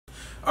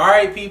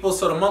Alright people,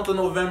 so the month of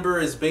November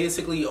is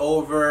basically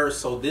over.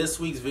 So this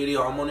week's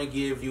video, I'm going to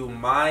give you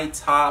my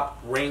top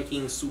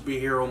ranking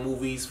superhero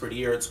movies for the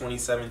year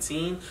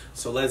 2017.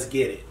 So let's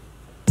get it.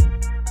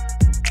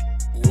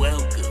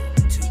 Welcome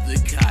to the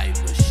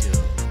Kaiba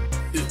Show.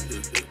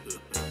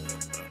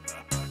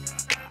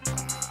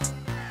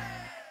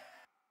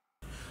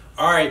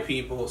 Alright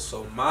people,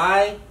 so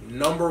my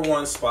number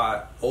one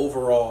spot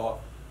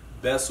overall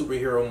best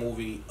superhero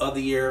movie of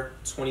the year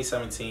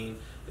 2017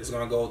 is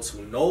going to go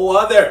to no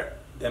other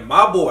than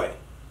my boy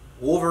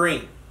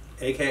Wolverine,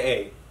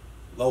 aka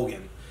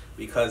Logan,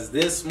 because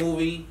this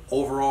movie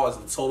overall is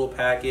the total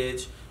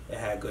package. It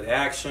had good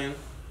action,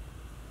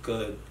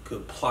 good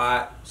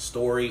plot,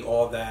 story,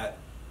 all that,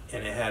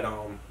 and it had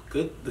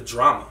the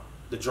drama.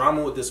 The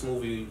drama with this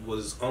movie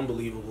was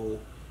unbelievable,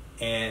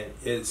 and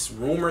it's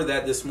rumored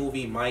that this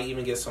movie might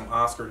even get some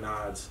Oscar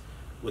nods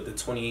with the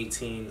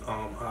 2018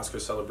 Oscar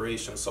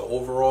celebration. So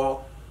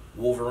overall,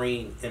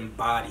 Wolverine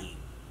embodied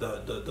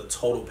the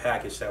total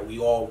package that we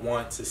all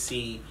want to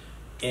see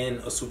in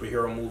a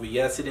superhero movie.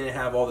 Yes, it didn't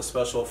have all the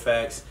special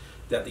effects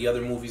that the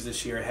other movies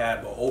this year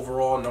had, but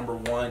overall, number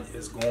one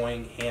is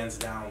going hands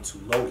down to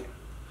Logan.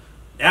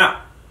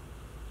 Now,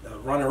 the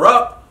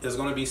runner-up is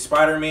going to be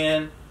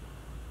Spider-Man.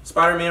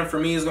 Spider-Man for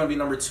me is going to be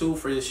number two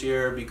for this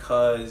year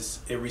because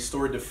it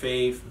restored the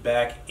faith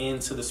back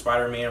into the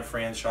Spider-Man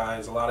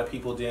franchise. A lot of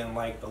people didn't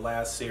like the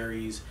last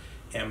series,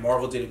 and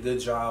Marvel did a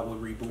good job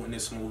with rebooting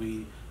this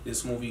movie.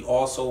 This movie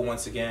also,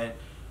 once again,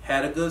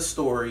 had a good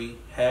story,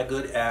 had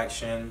good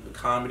action. The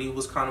comedy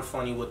was kind of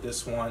funny with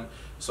this one.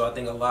 So I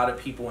think a lot of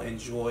people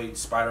enjoyed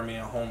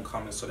Spider-Man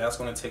Homecoming. So that's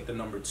going to take the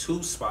number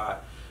two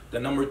spot. The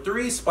number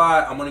three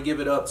spot, I'm going to give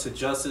it up to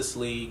Justice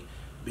League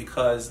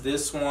because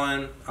this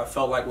one I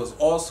felt like was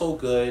also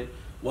good.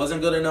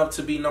 Wasn't good enough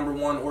to be number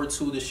one or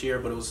two this year,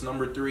 but it was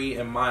number three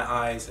in my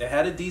eyes. It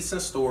had a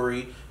decent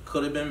story,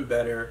 could have been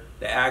better.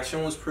 The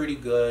action was pretty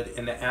good,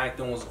 and the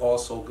acting was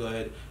also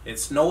good.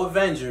 It's no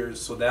Avengers,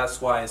 so that's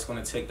why it's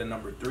going to take the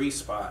number three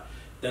spot.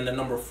 Then the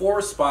number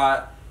four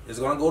spot is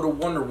going to go to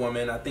Wonder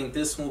Woman. I think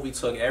this movie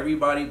took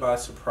everybody by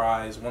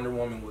surprise. Wonder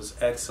Woman was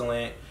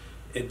excellent.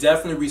 It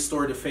definitely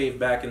restored the faith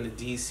back in the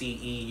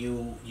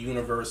DCEU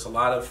universe. A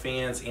lot of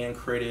fans and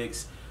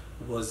critics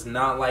was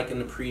not like in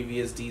the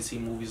previous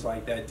DC movies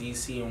like that.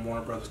 DC and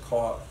Warner Brothers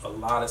caught a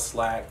lot of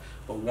slack,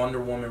 but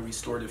Wonder Woman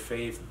restored the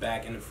faith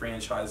back in the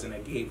franchise, and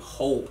it gave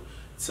hope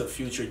to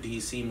future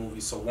DC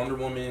movies. So Wonder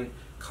Woman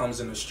comes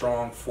in a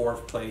strong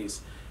fourth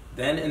place.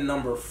 Then in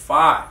number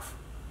five,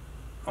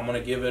 I'm going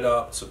to give it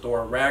up to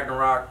Thor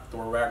Ragnarok.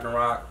 Thor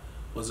Ragnarok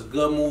was a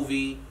good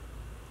movie.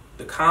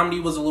 The comedy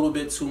was a little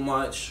bit too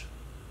much.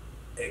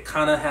 It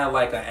kind of had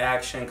like an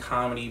action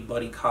comedy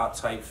buddy cop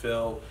type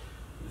feel.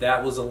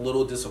 That was a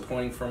little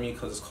disappointing for me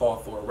because it's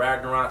called Thor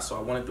Ragnarok, so I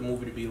wanted the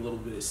movie to be a little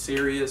bit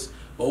serious.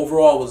 But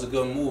overall, it was a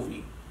good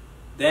movie.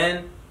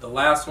 Then, the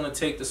last one to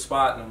take the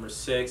spot, number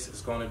six,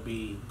 is going to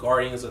be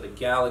Guardians of the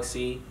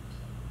Galaxy.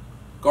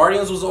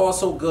 Guardians was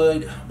also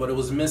good, but it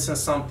was missing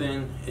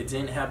something. It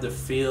didn't have the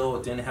feel,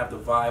 it didn't have the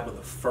vibe of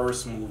the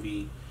first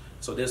movie.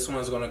 So this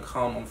one's going to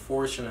come,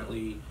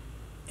 unfortunately,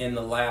 in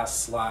the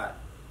last slot.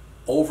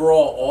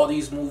 Overall, all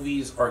these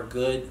movies are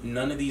good.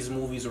 None of these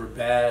movies were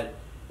bad.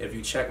 If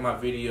you check my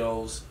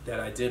videos that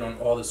I did on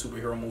all the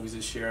superhero movies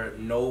this year,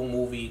 no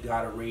movie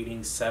got a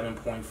rating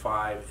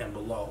 7.5 and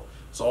below.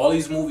 So all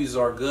these movies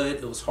are good.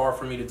 It was hard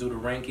for me to do the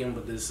ranking,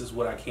 but this is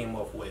what I came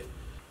up with.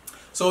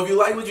 So if you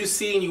like what you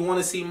see and you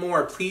want to see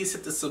more, please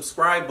hit the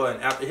subscribe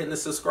button. After hitting the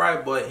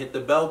subscribe button, hit the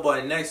bell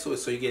button next to it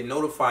so you get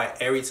notified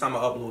every time I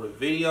upload a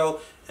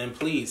video. And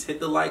please hit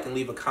the like and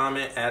leave a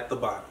comment at the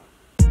bottom.